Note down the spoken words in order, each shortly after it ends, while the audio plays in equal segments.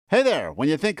Hey there, when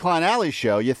you think Klein Alley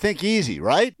Show, you think easy,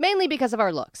 right? Mainly because of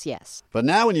our looks, yes. But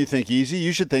now when you think easy,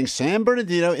 you should think San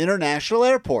Bernardino International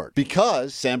Airport.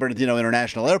 Because San Bernardino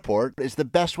International Airport is the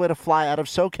best way to fly out of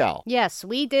SoCal. Yes,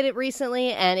 we did it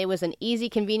recently, and it was an easy,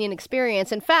 convenient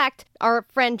experience. In fact, our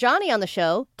friend Johnny on the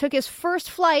show took his first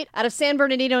flight out of San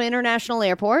Bernardino International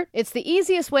Airport. It's the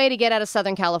easiest way to get out of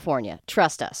Southern California.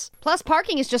 Trust us. Plus,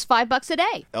 parking is just $5 a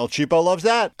day. El Cheapo loves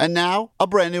that. And now, a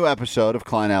brand new episode of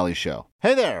Klein Alley Show.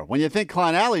 Hey there, when you think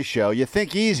Klein Alley Show, you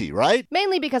think easy, right?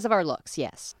 Mainly because of our looks,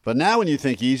 yes. But now when you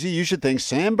think easy, you should think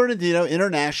San Bernardino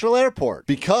International Airport.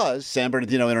 Because San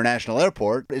Bernardino International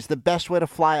Airport is the best way to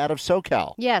fly out of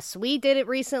SoCal. Yes, we did it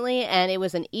recently, and it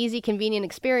was an easy, convenient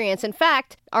experience. In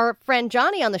fact, our friend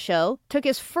Johnny on the show took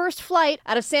his first flight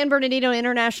out of San Bernardino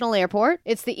International Airport.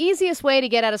 It's the easiest way to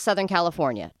get out of Southern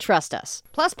California. Trust us.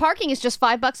 Plus, parking is just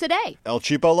 $5 a day. El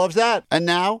Cheapo loves that. And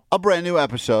now, a brand new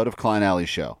episode of Klein Alley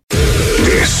Show.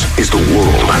 This is the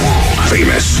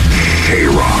world-famous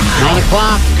K-Rock. 9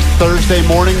 o'clock, Thursday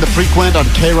morning, the Frequent on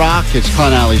K-Rock. It's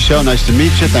Klein Alley Show. Nice to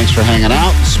meet you. Thanks for hanging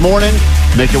out this morning.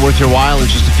 Make it worth your while in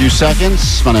just a few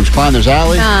seconds. My name's Klein. There's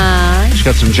Allie. Hi. She's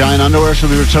got some giant underwear. She'll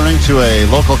be returning to a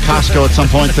local Costco at some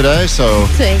point today. So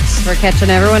Thanks for catching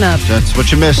everyone up. that's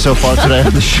what you missed so far today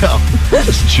on the show.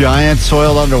 This giant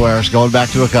soiled underwear is going back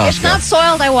to a Costco. It's not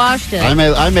soiled. I washed it.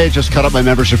 I may just cut up my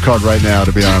membership card right now,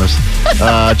 to be honest.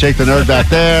 Jake the Nerd back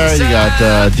there. You got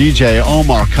DJ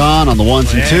Omar Khan on the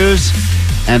ones and twos.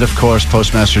 And, of course,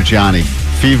 Postmaster Johnny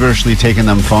feverishly taking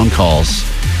them phone calls,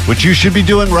 which you should be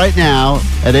doing right now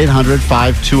at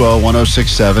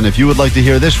 800-520-1067 if you would like to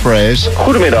hear this phrase.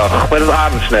 Goedemiddag, met het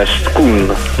Arendsnest, Koen.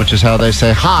 Which is how they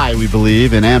say hi, we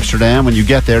believe, in Amsterdam when you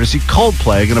get there to see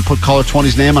Coldplay. Going to put Caller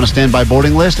 20's name on a standby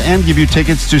boarding list and give you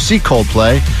tickets to see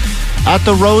Coldplay at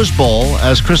the Rose Bowl.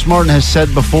 As Chris Martin has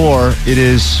said before, it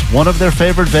is one of their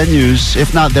favorite venues,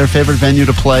 if not their favorite venue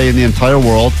to play in the entire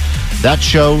world. That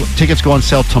show, tickets go on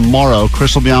sale tomorrow.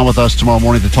 Chris will be on with us tomorrow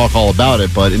morning to talk all about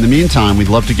it. But in the meantime, we'd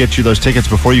love to get you those tickets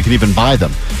before you can even buy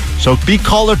them. So be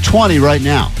Caller 20 right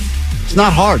now. It's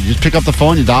not hard. You just pick up the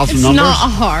phone, you dial some numbers. It's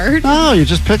not hard. No, you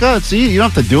just pick up. It's easy. You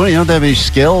don't have to do it. You don't have any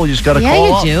skill. You just got to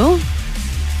call up. Yeah, you do.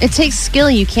 It takes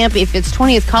skill. You can't be, if it's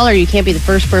 20th caller, you can't be the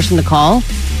first person to call.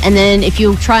 And then if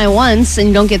you try once and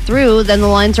you don't get through, then the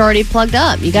line's already plugged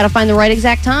up. You got to find the right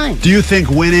exact time. Do you think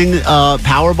winning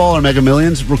Powerball or Mega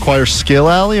Millions requires skill,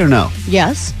 Allie, or no?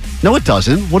 Yes. No, it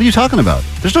doesn't. What are you talking about?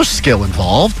 There's no skill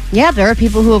involved. Yeah, there are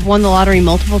people who have won the lottery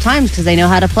multiple times because they know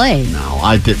how to play. No,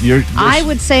 I did. I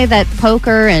would say that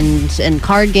poker and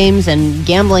card games and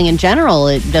gambling in general,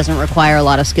 it doesn't require a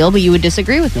lot of skill, but you would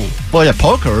disagree with me. Well, yeah,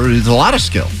 poker is a lot of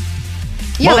skill.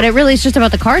 Yeah, but it really is just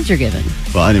about the cards you're given.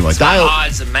 Well, anyway, dial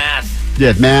odds and math.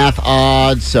 Yeah, math,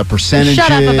 odds, percentages.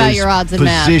 Shut up about your odds and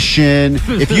math. Position.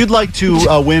 If you'd like to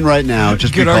win right now,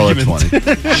 just be Caller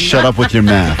 20. Shut up with your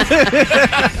math.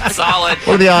 Solid.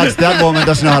 What are the odds that woman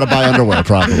doesn't know how to buy underwear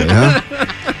properly,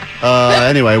 huh?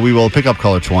 Anyway, we will pick up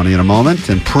Caller 20 in a moment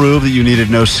and prove that you needed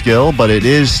no skill, but it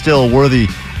is still worthy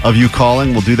of you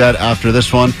calling. We'll do that after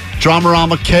this one.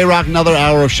 Dramarama, K-Rock, another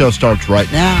hour of show starts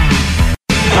right now.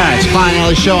 All right, it's Klein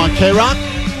Alley Show on K-Rock.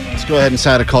 Let's go ahead and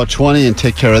sign a Caller 20 and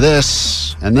take care of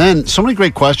this. And then so many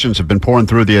great questions have been pouring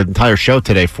through the entire show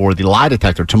today for the lie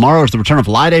detector. Tomorrow is the return of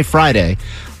Lie Day Friday.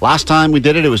 Last time we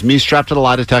did it, it was me strapped to the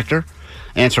lie detector,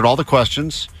 answered all the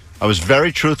questions. I was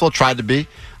very truthful, tried to be.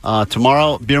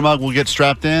 Tomorrow, Beer Mug will get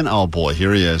strapped in. Oh, boy,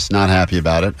 here he is. Not happy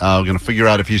about it. We're going to figure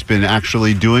out if he's been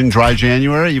actually doing Dry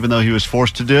January, even though he was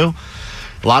forced to do.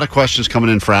 A lot of questions coming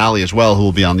in for Allie as well, who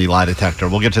will be on the lie detector.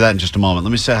 We'll get to that in just a moment.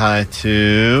 Let me say hi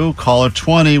to Caller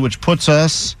 20, which puts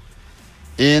us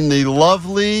in the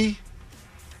lovely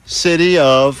city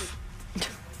of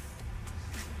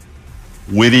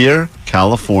Whittier,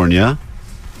 California.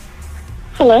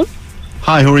 Hello.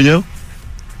 Hi, who are you?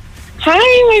 Hi,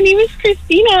 my name is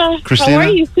Christina. Christina? How are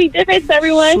you? Sweet divots,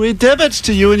 everyone. Sweet divots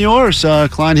to you and yours.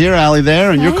 Klein here, Allie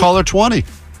there, and you're Caller 20.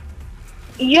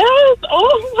 Yes.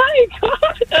 Oh, my God.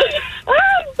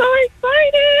 I'm so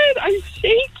excited. I'm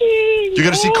shaking. You're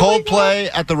going to see Coldplay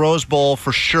at the Rose Bowl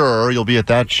for sure. You'll be at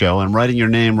that show. I'm writing your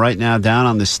name right now down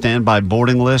on this standby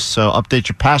boarding list, so update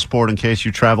your passport in case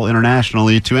you travel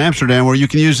internationally to Amsterdam, where you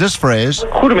can use this phrase.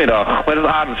 Goedemiddag, met het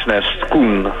Arendsnest,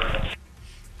 Koen. Do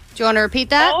you want to repeat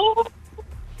that? Oh,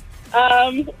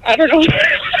 I don't know.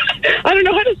 I don't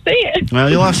know how to say it. Well,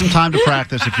 you'll have some time to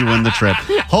practice if you win the trip.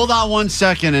 Hold on 1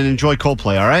 second and enjoy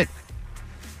Coldplay, all right?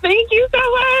 Thank you so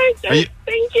much.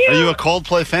 Thank you. Are you a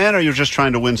Coldplay fan, or you're just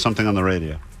trying to win something on the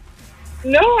radio?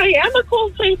 No, I am a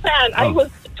Coldplay fan. I was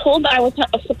told that I was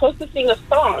supposed to sing a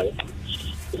song.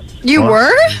 You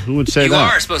were? Who would say You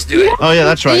that? are supposed to do it. Oh, yeah,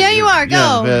 that's right. Yeah, you are. Go.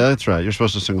 Yeah, that's right. You're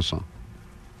supposed to sing a song.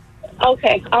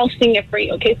 Okay, I'll sing it for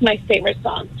you. Okay, it's my favorite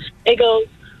song. It goes,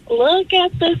 look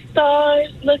at the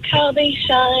stars, look how they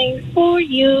shine for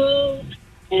you,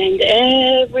 and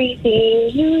everything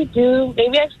you do.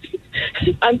 Maybe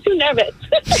I'm too nervous.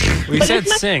 We said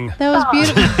sing. That was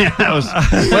beautiful. That was.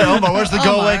 Wait, hold on. Where's the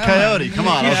Go Away Coyote? Come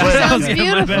on. I was waiting. Sounds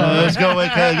beautiful. Let's Go Away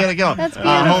Coyote. Get it going. That's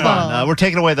beautiful. Hold on. We're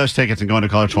taking away those tickets and going to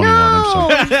Caller 21. I'm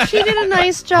sorry. No, she did a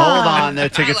nice job. Hold on. The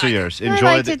tickets are yours.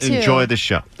 liked it too. Enjoy the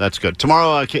show. That's good.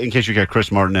 Tomorrow, in case you get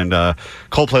Chris Martin and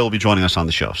Coldplay will be joining us on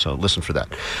the show. So listen for that.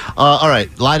 All right.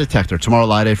 Lie detector. Tomorrow,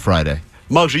 Lie Day Friday.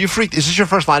 Muggs, are you freaked? Is this your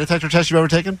first lie detector test you've ever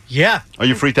taken? Yeah. Are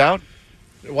you freaked out?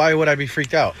 Why would I be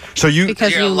freaked out? So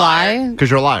Because You're you a liar. lie? Because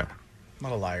you're a liar. I'm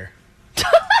not a liar. All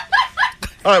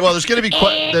right. Well, there's going to be.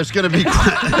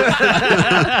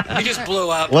 You just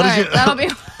blew up. What All is right, it? that'll be.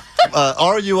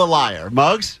 Are you a liar,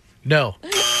 Muggs? No.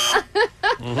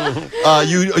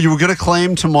 You were going to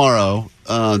claim tomorrow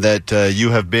that you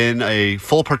have been a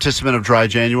full participant of Dry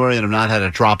January and have not had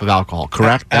a drop of alcohol,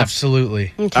 correct?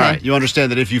 Absolutely. Okay. All right. You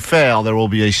understand that if you fail, there will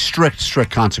be a strict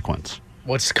consequence.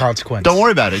 What's the consequence? Don't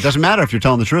worry about it. It doesn't matter if you're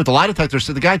telling the truth. The lie detector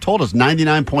said the guy told us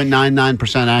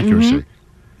 99.99% accuracy.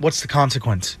 What's the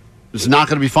consequence? It's not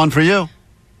going to be fun for you.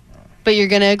 But you're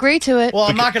going to agree to it. Well,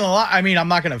 I'm not going to lie. I mean, I'm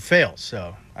not going to fail,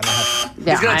 so I don't have to.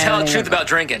 Yeah, He's going to tell I- the truth about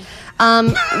drinking.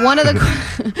 One of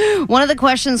the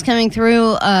questions coming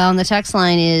through on the text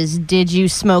line is, did you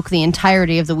smoke the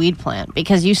entirety of the weed plant?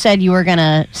 Because you said you were going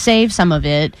to save some of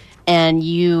it, and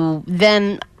you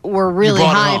then were really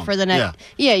brought it high home. for the next.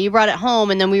 Yeah, you brought it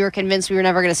home, and then we were convinced we were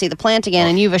never going to see the plant again.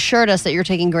 And you've assured us that you're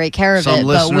taking great care of Some it,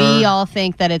 but we listener- all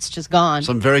think that it's just gone.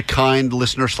 Some very kind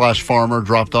listener/farmer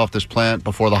dropped off this plant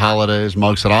before the holidays.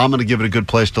 Mugg said, I'm going to give it a good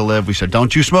place to live. We said,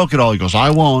 don't you smoke it all. He goes, I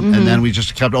won't. And then we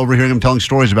just kept overhearing him telling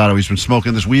stories about it. He's been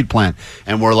smoking this weed plant.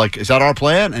 And we're like, is that our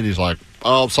plant? And he's like,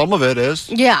 oh, some of it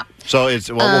is. Yeah. So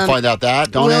we'll find out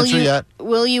that. Don't answer yet.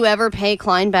 Will you ever pay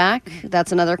Klein back?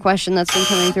 That's another question that's been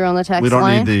coming through on the text We don't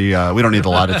line. need the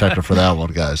lie detector for that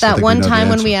one, guys. I That think one know the time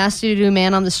when answer. we asked you to do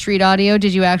Man on the Street audio,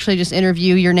 did you actually just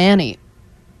interview your nanny?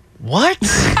 What?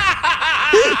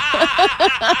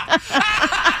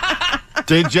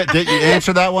 Did you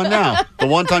answer that one now? The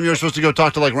one time you were supposed to go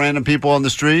talk to like random people on the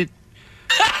street,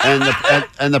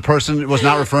 and the person was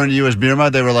not referring to you as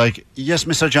Birma. They were like, "Yes,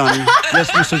 Mr. Johnny.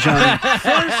 Yes, Mr. Johnny."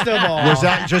 First of all, Was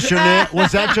that just your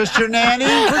Was that just your nanny?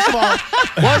 First of all,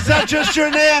 Was that just your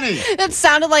nanny? It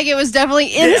sounded like it was definitely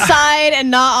inside and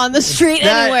not on the street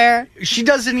anywhere. She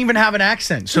doesn't even have an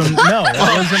accent, so no,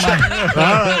 that wasn't my.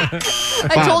 All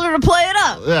right. I told her to play it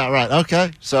up. Yeah. Right.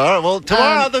 Okay. So all right. Well,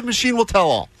 tomorrow the machine will tell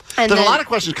all. and There's a then- lot of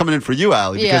questions coming in for you,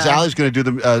 Allie, because Yeah. Allie's going to do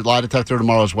the lie detector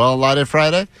tomorrow as well, Lie Day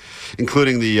Friday,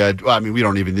 including the, we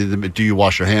don't even need them. Do you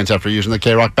wash your hands after using the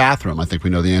K-Rock bathroom? I think we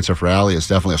know the answer for Allie. It's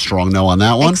definitely a strong no on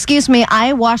that one. Excuse me,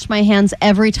 I wash my hands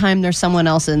every time there's someone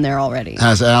else in there already.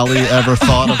 Has Allie ever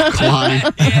thought of Klein?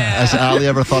 Has Allie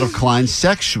ever thought of Klein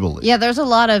sexually? Yeah, there's a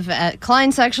lot of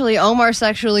Klein sexually, Omar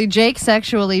sexually, Jake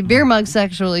sexually, Beer Mug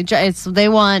sexually. They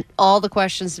want all the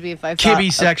questions to be if I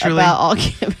Kibby sexually. about all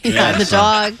Kibby, the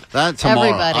dog, That tomorrow.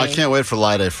 everybody. I can't wait for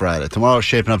Lie Day Friday. Tomorrow's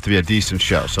shaping up to be a decent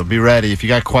show, so be ready. If you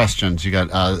got questions, you got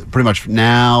pretty much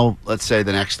now, let's say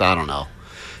the next, I don't know,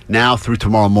 now through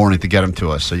tomorrow morning to get them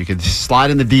to us. So you can slide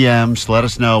in the DMs, let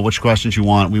us know which questions you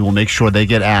want. We will make sure they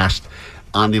get asked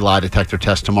on the lie detector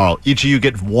test tomorrow. Each of you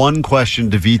get one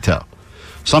question to veto.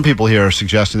 Some people here are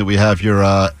suggesting that we have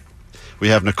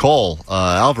Nicole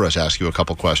Alvarez ask you a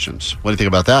couple questions. What do you think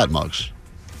about that, Muggs?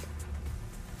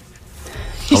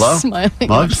 He's Hello? smiling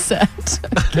Muggs? upset.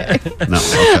 No,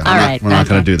 okay. All right. We're not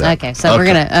going to do that. Okay, so we're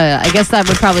going to, I guess that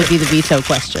would probably be the veto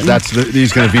question.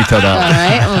 He's going to veto all that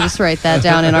one. right, we'll just write that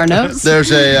down in our notes.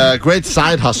 There's a great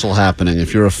side hustle happening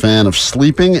if you're a fan of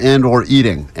sleeping and or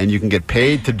eating, and you can get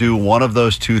paid to do one of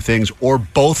those two things or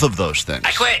both of those things.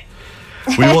 I quit.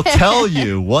 We will tell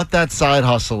you what that side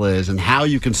hustle is and how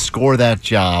you can score that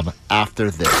job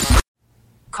after this.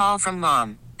 Call from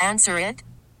mom. Answer it.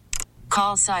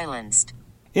 Call silenced.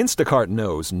 Instacart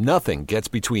knows nothing gets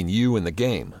between you and the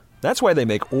game. That's why they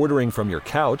make ordering from your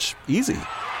couch easy.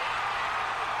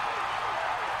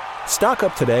 Stock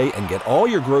up today and get all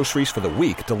your groceries for the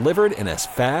week delivered in as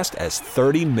fast as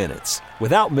 30 minutes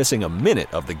without missing a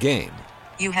minute of the game.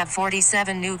 You have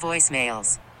 47 new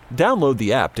voicemails. Download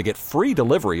the app to get free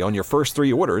delivery on your first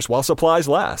 3 orders while supplies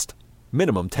last.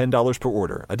 Minimum $10 per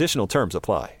order. Additional terms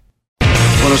apply.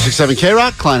 106.7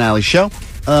 K-Rock, Klein Alley Show.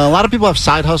 A lot of people have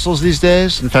side hustles these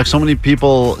days. In fact, some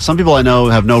people I know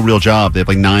have no real job. They have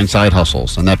like 9 side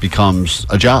hustles, and that becomes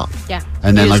a job. Yeah.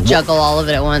 And then you like just juggle all of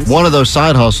it at once. One of those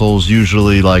side hustles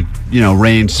usually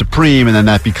reigns supreme, and then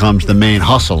that becomes the main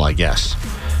hustle, I guess.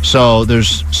 So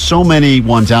there's so many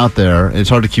ones out there. It's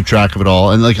hard to keep track of it all.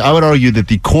 And I would argue that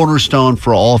the cornerstone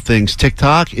for all things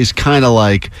TikTok is kind of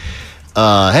like,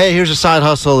 hey, here's a side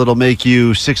hustle. It'll make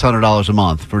you $600 a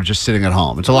month for just sitting at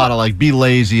home. It's a lot of be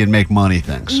lazy and make money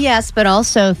things. Yes, but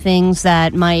also things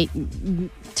that might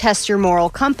test your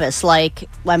moral compass. Like,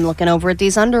 I'm looking over at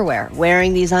these underwear.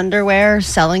 Wearing these underwear,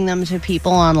 selling them to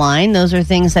people online. Those are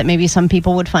things that maybe some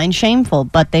people would find shameful,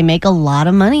 but they make a lot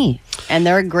of money. And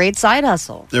they're a great side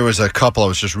hustle. There was a couple I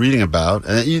was just reading about.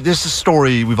 And this is a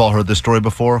story, we've all heard this story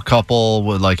before. A couple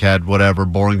had whatever,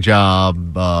 boring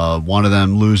job. One of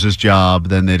them loses job.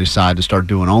 Then they decide to start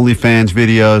doing OnlyFans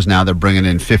videos. Now they're bringing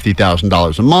in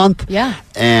 $50,000 a month. Yeah.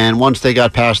 And once they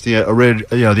got past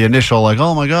the initial,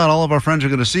 oh my God, all of our friends are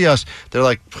going to see us. They're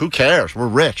like, who cares? We're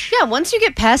rich. Yeah, once you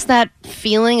get past that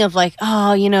feeling of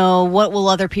what will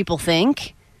other people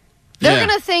think? They're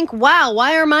going to think, wow,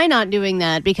 why am I not doing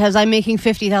that? Because I'm making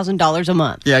 $50,000 a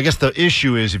month. Yeah, I guess the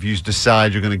issue is if you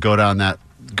decide you're going to go down that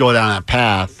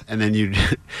path, and then you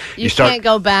can't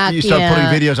go back. You start putting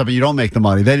videos up, and you don't make the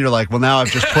money. Then you're like, well, now I've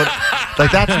just put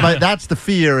that's the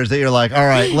fear, is that you're like, all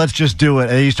right, let's just do it,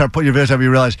 and then you start putting your videos up, and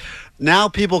you realize now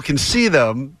people can see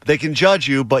them, they can judge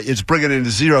you, but it's bringing in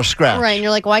zero scratch. Right, and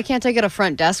you're like, why can't I get a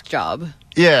front desk job?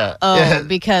 Yeah.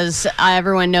 Because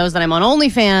everyone knows that I'm on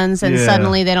OnlyFans, and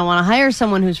suddenly they don't want to hire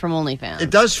someone who's from OnlyFans. It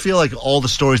does feel like all the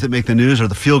stories that make the news are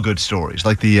the feel-good stories,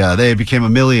 like they became a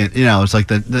million. It's like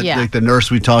the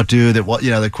nurse we talked to that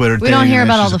quit her. We don't hear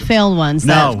about all the failed ones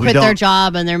that quit their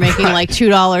job and they're making like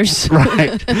 $2.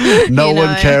 Right. No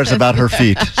one cares about her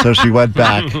feet, so she went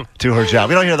back to her job.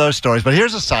 We don't hear those stories, but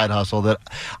here's a side hustle that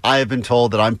I have been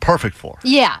told that I'm perfect for.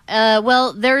 Yeah.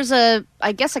 Well, there's a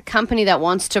company that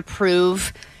wants to prove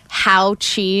how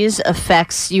cheese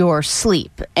affects your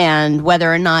sleep and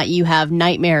whether or not you have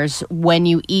nightmares when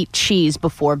you eat cheese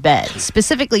before bed.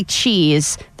 Specifically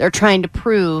cheese, they're trying to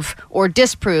prove or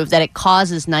disprove that it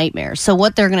causes nightmares. So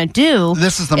what they're going to do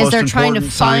is they're trying to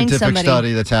find scientific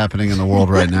study that's happening in the world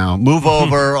right now. Move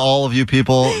over, all of you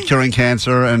people curing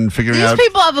cancer and figuring out. These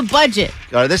people have a budget.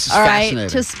 All right, this is fascinating. Right,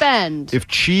 to spend. If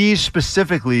cheese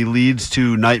specifically leads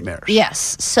to nightmares.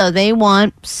 Yes. So they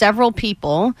want several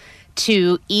people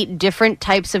to eat different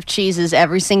types of cheeses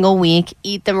every single week,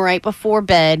 eat them right before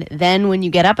bed. Then when you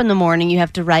get up in the morning, you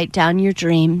have to write down your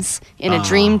dreams in a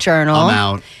dream journal. I'm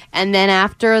out. And then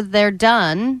after they're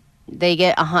done, they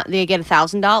get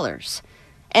 $1,000.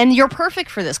 And you're perfect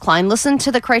for this, Klein. Listen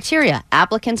to the criteria.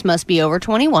 Applicants must be over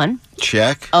 21.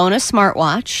 Check. Own a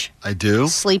smartwatch. I do.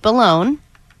 Sleep alone.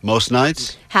 Most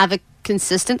nights. Have a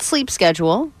consistent sleep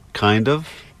schedule. Kind of.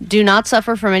 Do not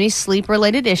suffer from any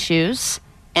sleep-related issues.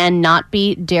 And not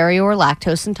be dairy or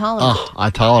lactose intolerant. Oh, I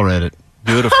tolerate it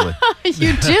beautifully.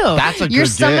 You do. That's a good Your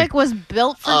stomach gig. was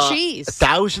built for cheese.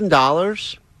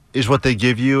 $1,000 is what they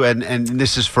give you, and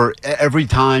this is for every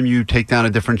time you take down a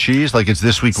different cheese. Like it's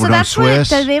this week we're doing Swiss.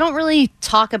 They don't really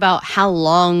talk about how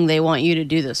long they want you to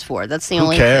do this for. That's the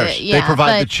only. Who cares? They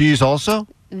provide the cheese also.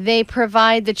 They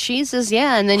provide the cheeses,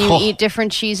 and then you eat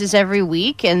different cheeses every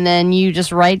week, and then you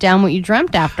just write down what you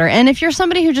dreamt after. And if you're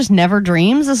somebody who just never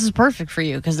dreams, this is perfect for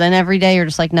you, because then every day you're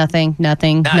just like nothing.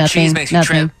 Cheese makes you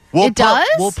trip. It does?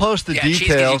 We'll post the details. Cheese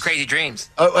gives you crazy dreams.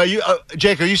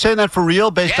 Jake, are you saying that for real,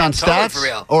 based on totally stats? for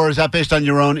real. Or is that based on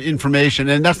your own information?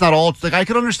 And that's not all. Like I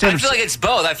could understand. I feel like it's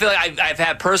both. I feel like I've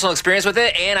had personal experience with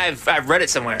it, and I've read it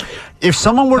somewhere. If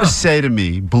someone were to say to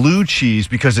me, blue cheese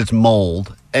because it's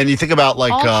mold, and you think about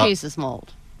like all cheese is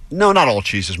mold. No, not all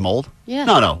cheese is mold. Yeah.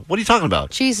 No. What are you talking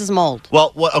about? Cheese is mold.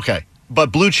 Well, okay,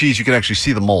 but blue cheese you can actually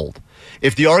see the mold.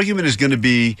 If the argument is going to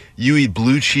be you eat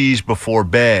blue cheese before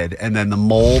bed and then the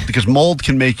mold, because mold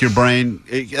can make your brain,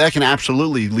 that can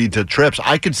absolutely lead to trips.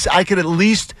 I could at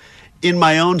least, in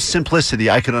my own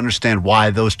simplicity, I could understand why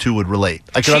those two would relate.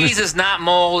 Cheese is not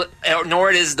mold,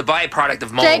 nor it is the byproduct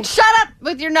of mold. Jake, shut up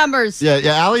with your numbers. Yeah,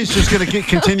 Allie's just going to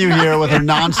continue here with her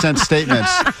nonsense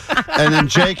statements. And then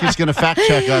Jake is going to fact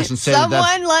check us and say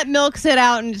someone let milk sit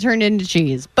out and turn into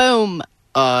cheese. Boom.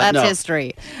 That's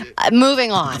history.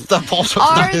 Moving on. That's also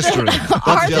not history.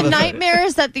 Are the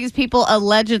nightmares that these people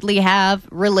allegedly have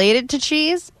related to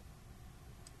cheese?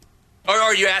 Or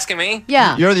are you asking me?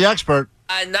 Yeah. You're the expert.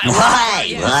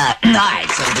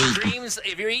 Dreams,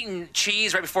 if you're eating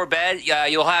cheese right before bed,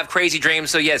 you'll have crazy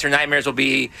dreams. So, yes, your nightmares will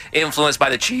be influenced by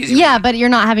the cheese. Yeah, but you're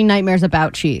not having nightmares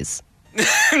about cheese.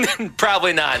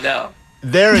 Probably not, no.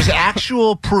 There is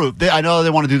actual proof. I know they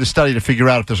want to do the study to figure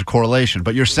out if there's a correlation,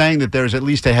 but you're saying that there's at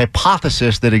least a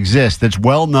hypothesis that exists that's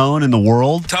well known in the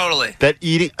world. Totally. That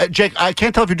eating, Jake, I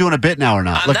can't tell if you're doing a bit now or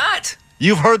not. I'm not.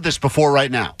 You've heard this before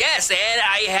right now. Yes, and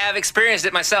I have experienced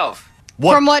it myself.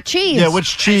 From what cheese? Yeah,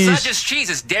 which cheese? It's not just cheese,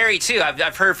 it's dairy too.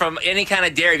 I've heard from any kind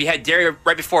of dairy. If you had dairy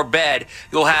right before bed,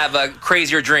 you'll have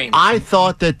crazier dreams. I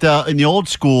thought that in the old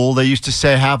school, they used to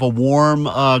say have a warm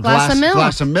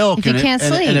glass of milk if you can't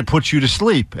sleep. and it puts you to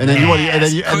sleep. And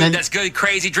then that's good,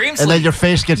 crazy dream sleep. And then your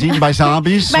face gets eaten by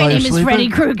zombies. My name is Freddy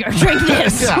Krueger. Drink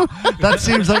this. Yeah, that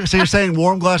seems like, so you're saying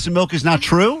warm glass of milk is not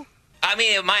true? I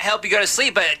mean, it might help you go to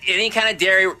sleep, but any kind of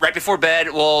dairy right before bed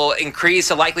will increase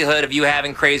the likelihood of you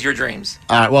having crazier dreams.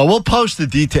 All right, well, we'll post the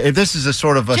detail. If this is a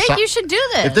sort of a... Jake, you should do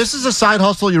this. If this is a side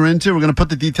hustle you're into, we're going to put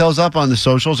the details up on the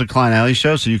socials at Klein Alley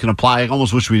Show so you can apply. I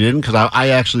almost wish we didn't because I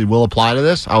actually will apply to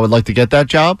this. I would like to get that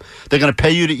job. They're going to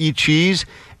pay you to eat cheese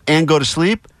and go to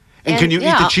sleep. And can you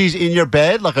eat the cheese in your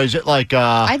bed? Like, is it like...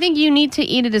 I think you need to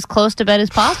eat it as close to bed as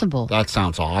possible. That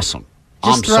sounds awesome.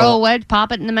 Just throw a wedge,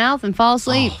 pop it in the mouth, and fall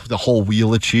asleep. Oh, the whole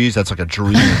wheel of cheese, that's like a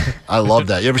dream. I love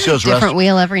that. You ever see those different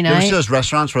wheel every night? You ever see those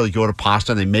restaurants where they go to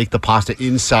pasta and they make the pasta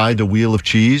inside the wheel of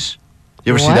cheese?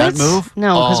 You ever see that move?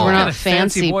 No, because we're not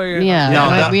fancy.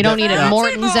 We don't eat at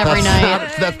Morton's every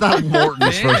night. That's not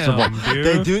Morton's, first of all. Dude.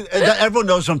 They do. Everyone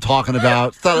knows what I'm talking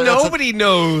about. Nobody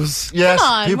knows. Yes, come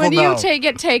on, people when know. you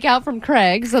get takeout from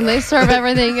Craig's and they serve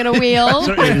everything in a wheel.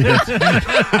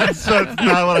 That's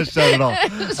not what I said at all.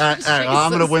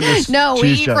 I'm going to win this. No, we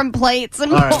cheese eat show. from plates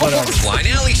and all right, whatever. Klein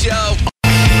Alley Show.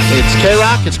 It's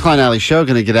K-Rock. It's Klein Alley Show.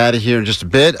 Going to get out of here in just a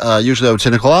bit. Usually I would say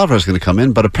Nicole Alvarez is going to come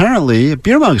in, but apparently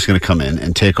Beer Mug is going to come in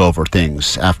and take over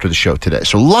things after the show today.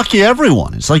 So lucky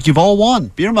everyone. It's like you've all won.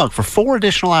 Beer Mug for 4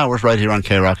 additional hours right here on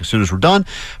K-Rock. As soon as we're done,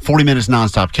 40 minutes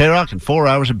nonstop K-Rock and 4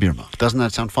 hours of Beer Mug. Doesn't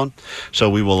that sound fun? So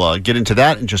we will get into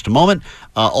that in just a moment.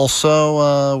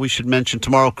 Also, we should mention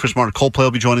tomorrow, Chris Martin Coldplay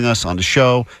will be joining us on the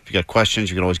show. If you got questions,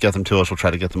 you can always get them to us. We'll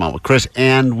try to get them on with Chris,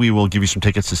 and we will give you some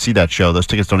tickets to see that show. Those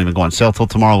tickets don't even go on sale till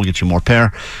tomorrow. We'll get you more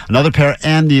pair. Another pair,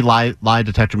 and the lie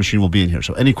detector machine will be in here.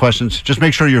 So any questions, just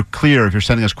make sure you're clear if you're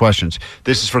sending us questions.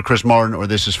 This is for Chris Martin, or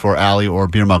this is for Allie or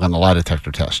Beer Mug on the lie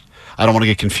detector test. I don't want to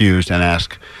get confused and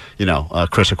ask,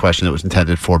 Chris a question that was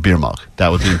intended for Beer Mug. That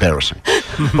would be embarrassing.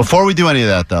 Before we do any of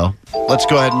that, though, let's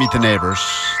go ahead and meet the neighbors.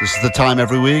 This is the time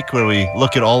every week where we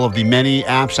look at all of the many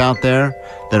apps out there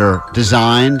that are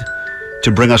designed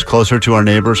to bring us closer to our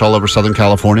neighbors all over Southern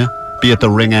California, be it the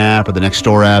Ring app or the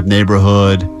Nextdoor app,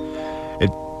 Neighborhood. It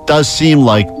does seem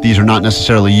like these are not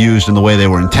necessarily used in the way they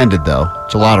were intended, though.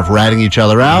 It's a lot of ratting each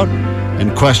other out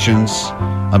and questions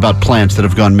about plants that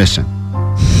have gone missing.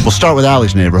 We'll start with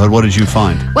Allie's neighborhood. What did you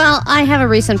find? Well, I have a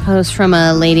recent post from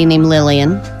a lady named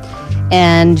Lillian,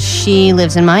 and she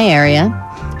lives in my area.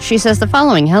 She says the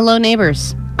following: "Hello,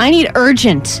 neighbors. I need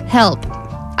urgent help.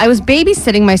 I was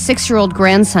babysitting my 6-year-old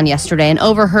grandson yesterday and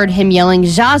overheard him yelling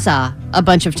Zaza a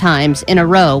bunch of times in a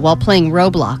row while playing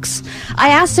Roblox. I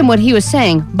asked him what he was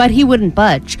saying, but he wouldn't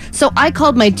budge. So I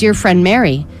called my dear friend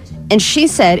Mary, and she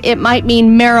said it might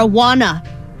mean marijuana.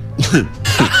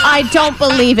 I don't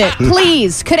believe it.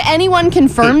 Please, could anyone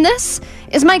confirm this?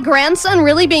 Is my grandson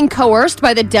really being coerced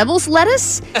by the devil's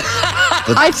lettuce?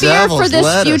 I fear for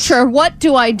this future. What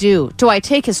do I do? Do I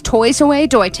take his toys away?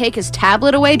 Do I take his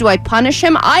tablet away? Do I punish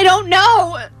him? I don't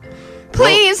know.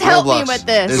 Please help me with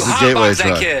this." Is the gateway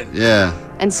drug. Kid. Yeah.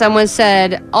 And someone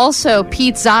said, also,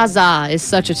 Pete Zaza is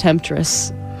such a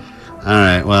temptress. All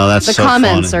right. Well, that's the so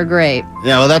comments funny. are great.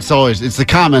 Yeah. Well, that's always. It's the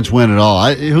comments win it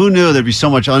all. Who knew there'd be so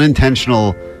much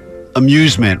unintentional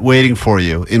amusement waiting for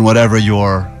you in whatever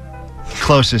your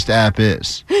closest app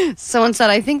is? Someone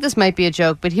said, I think this might be a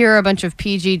joke, but here are a bunch of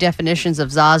PG definitions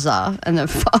of Zaza, and then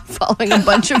following a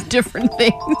bunch of different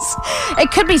things.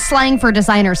 It could be slang for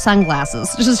designer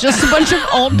sunglasses. This is just a bunch of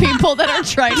old people that are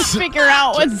trying to figure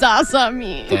out what Zaza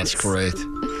means. That's great.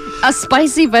 A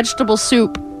spicy vegetable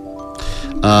soup.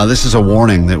 This is a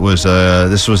warning that was.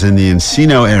 This was in the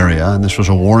Encino area, and this was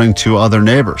a warning to other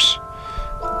neighbors.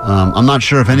 I'm not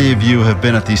sure if any of you have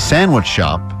been at the sandwich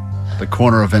shop, the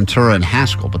corner of Ventura and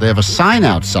Haskell, but they have a sign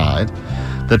outside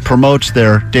that promotes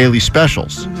their daily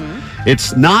specials. Mm-hmm.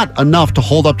 It's not enough to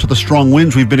hold up to the strong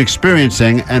winds we've been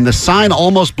experiencing, and the sign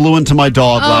almost blew into my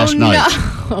dog last night.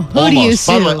 No. Who do you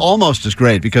sue? By the way, almost is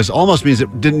great because almost means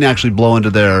it didn't actually blow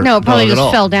into their No, it probably dog at just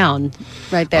all. fell down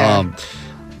right there.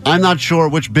 I'm not sure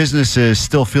which businesses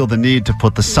still feel the need to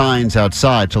put the signs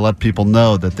outside to let people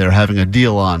know that they're having a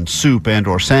deal on soup and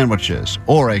or sandwiches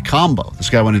or a combo. This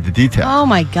guy went into detail. Oh,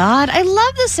 my God. I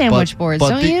love the sandwich boards,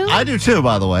 don't you? I do too,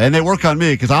 by the way. And they work on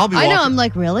me because I'll be walking. I know. I'm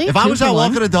like, really? If I was out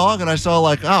walking a dog and I saw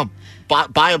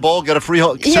buy a bowl, get a free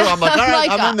hole. So I'm like, all right,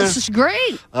 I'm in there. This is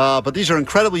great. But these are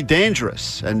incredibly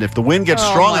dangerous. And if the wind gets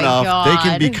strong my enough, God. they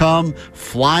can become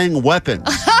flying weapons.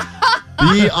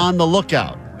 Be on the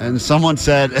lookout. And someone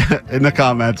said in the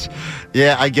comments,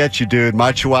 yeah, I get you, dude.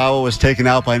 My Chihuahua was taken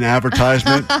out by an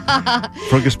advertisement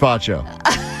for gazpacho.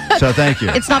 So thank you.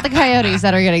 It's not the coyotes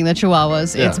that are getting the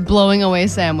chihuahuas. Yeah. It's blowing away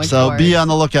sandwich So boards. be on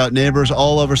the lookout, neighbors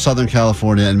all over Southern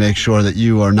California, and make sure that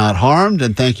you are not harmed.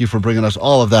 And thank you for bringing us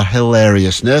all of that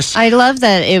hilariousness. I love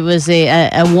that it was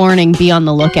a warning, be on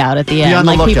the lookout at the end. on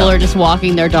the Like people lookout. are just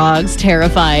walking their dogs,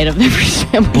 terrified of every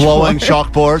sandwich Blowing board.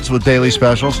 chalkboards with daily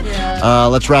specials.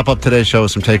 Let's wrap up today's show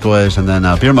with some takeaways, and then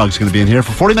Beer Mug's going to be in here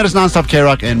for 40 minutes nonstop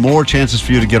K-Rock and more chances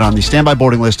for you to get on the standby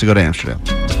boarding list to go to Amsterdam.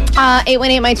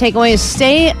 818, my takeaway is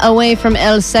stay away from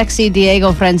El Sexy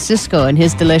Diego Francisco and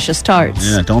his delicious tarts.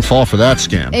 Yeah, don't fall for that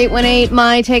scam. 818,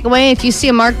 my takeaway, if you see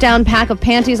a marked down pack of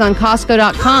panties on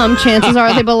Costco.com, chances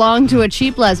are they belong to a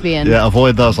cheap lesbian. Yeah,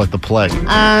 avoid those like the plague.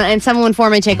 And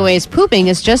 714, my takeaway is pooping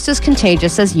is just as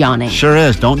contagious as yawning. Sure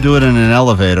is. Don't do it in an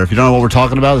elevator. If you don't know what we're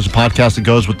talking about, there's a podcast that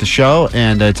goes with the show,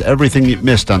 and it's everything you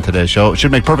missed on today's show. It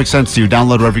should make perfect sense to you.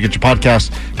 Download wherever you get your podcasts.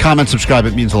 Comment, subscribe.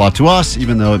 It means a lot to us,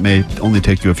 even though it may only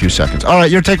take you a few seconds. All right,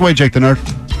 your takeaway, Jake the Nerd.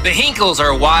 The Hinkles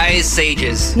are wise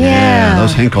sages. Yeah.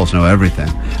 Those Hinkles know everything.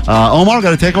 Omar,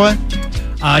 got a takeaway?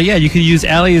 Yeah, you could use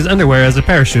Allie's underwear as a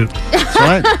parachute. That's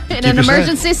right. In an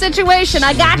emergency situation,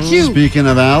 I got you. Speaking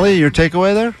of Allie, your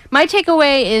takeaway there? My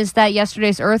takeaway is that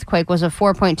yesterday's earthquake was a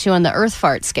 4.2 on the earth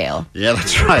fart scale. Yeah,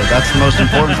 that's right. That's the most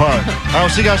important part. All right, we'll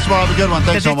see you guys tomorrow. Have a good one.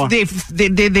 Thanks, Omar. They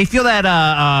feel that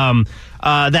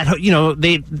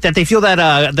they feel that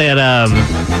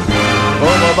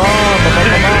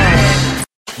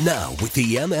Now, with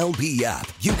the MLB app,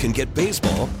 you can get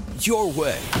baseball your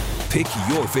way. Pick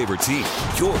your favorite team,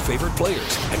 your favorite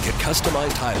players, and get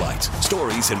customized highlights,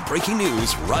 stories, and breaking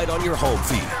news right on your home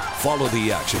feed. Follow the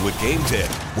action with Game 10,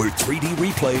 where 3D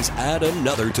replays add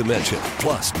another dimension.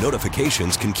 Plus,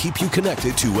 notifications can keep you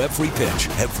connected to every pitch,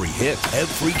 every hit,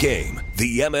 every game.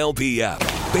 The MLB app.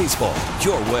 Baseball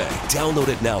your way. Download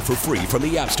it now for free from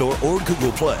the App Store or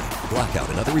Google Play. Blackout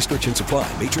and other restrictions apply.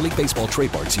 Major League Baseball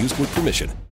trademarks used with permission.